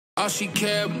All she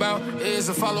care about is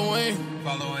a following.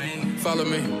 Follow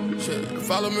me. Shit,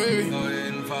 follow me. Go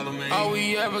ahead and follow me. All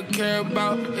we ever care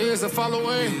about is a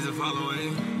following.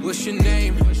 What's your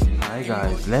name? Hi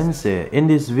guys, Lens here. In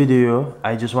this video,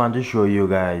 I just want to show you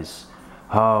guys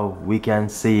how we can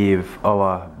save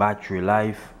our battery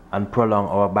life and prolong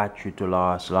our battery to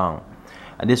last long.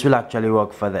 And this will actually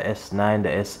work for the S9, the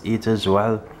S8 as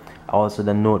well, also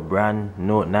the Note brand,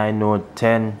 Note 9, Note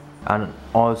 10, and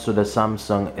also the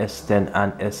Samsung S10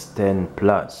 and S10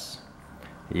 Plus.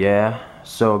 Yeah,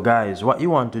 so guys, what you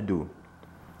want to do,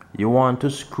 you want to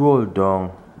scroll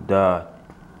down the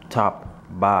top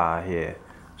bar here.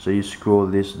 So you scroll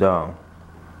this down,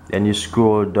 then you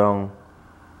scroll down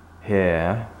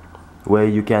here where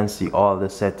you can see all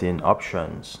the setting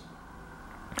options.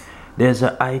 There's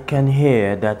an icon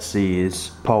here that says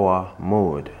power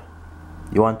mode.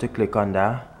 You want to click on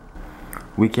that.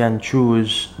 We can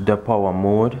choose the power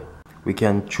mode. We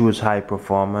can choose high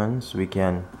performance. We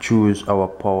can choose our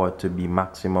power to be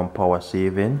maximum power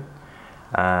saving.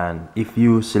 And if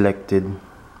you selected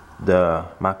the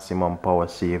maximum power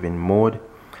saving mode,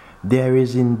 there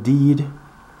is indeed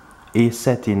a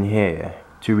setting here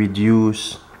to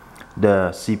reduce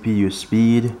the CPU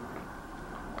speed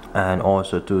and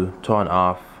also to turn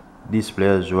off display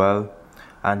as well,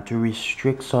 and to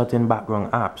restrict certain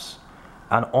background apps.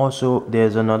 And also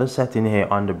there's another setting here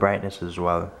on the brightness as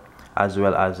well as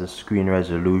the screen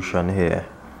resolution here.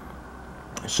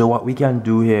 So what we can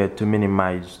do here to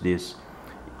minimize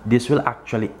this will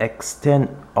actually extend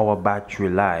our battery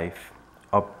life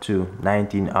up to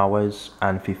 19 hours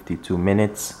and 52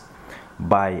 minutes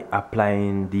by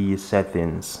applying these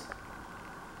settings.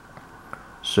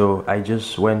 So I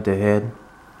just went ahead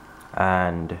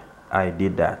and I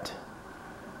did that.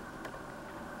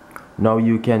 Now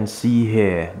you can see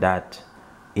here that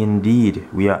indeed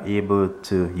we are able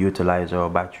to utilize our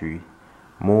battery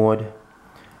mode,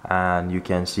 and you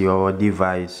can see our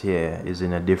device here is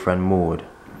in a different mode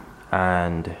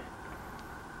and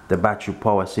the battery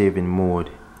power saving mode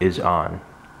is on.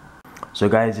 So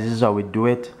guys, this is how we do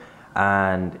it.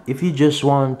 And if you just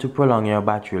want to prolong your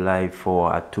battery life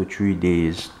for 2-3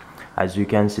 days, as you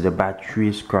can see, the battery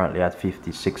is currently at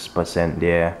 56%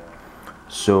 there.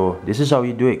 So this is how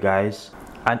you do it, guys.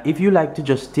 And if you like to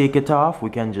just take it off, we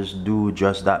can just do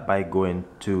just that by going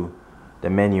to the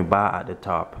menu bar at the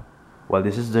top. Well,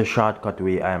 this is the shortcut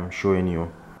way I am showing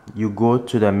you. You go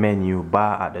to the menu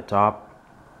bar at the top,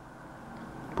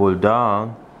 pull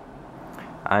down,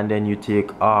 and then you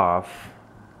take off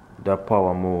the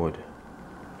power mode.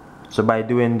 So by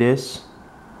doing this,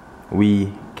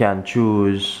 we can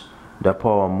choose the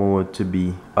power mode to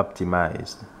be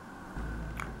optimized.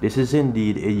 This is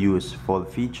indeed a useful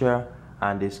feature,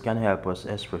 and this can help us,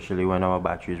 especially when our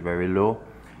battery is very low.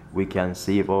 We can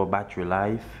save our battery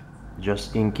life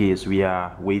just in case we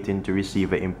are waiting to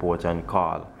receive an important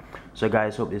call. So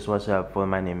guys, hope this was helpful.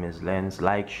 My name is Lens.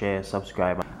 Like, share,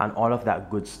 subscribe, and all of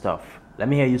that good stuff. Let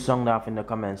me hear you sound off in the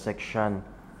comment section,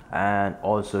 and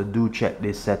also do check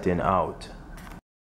this setting out.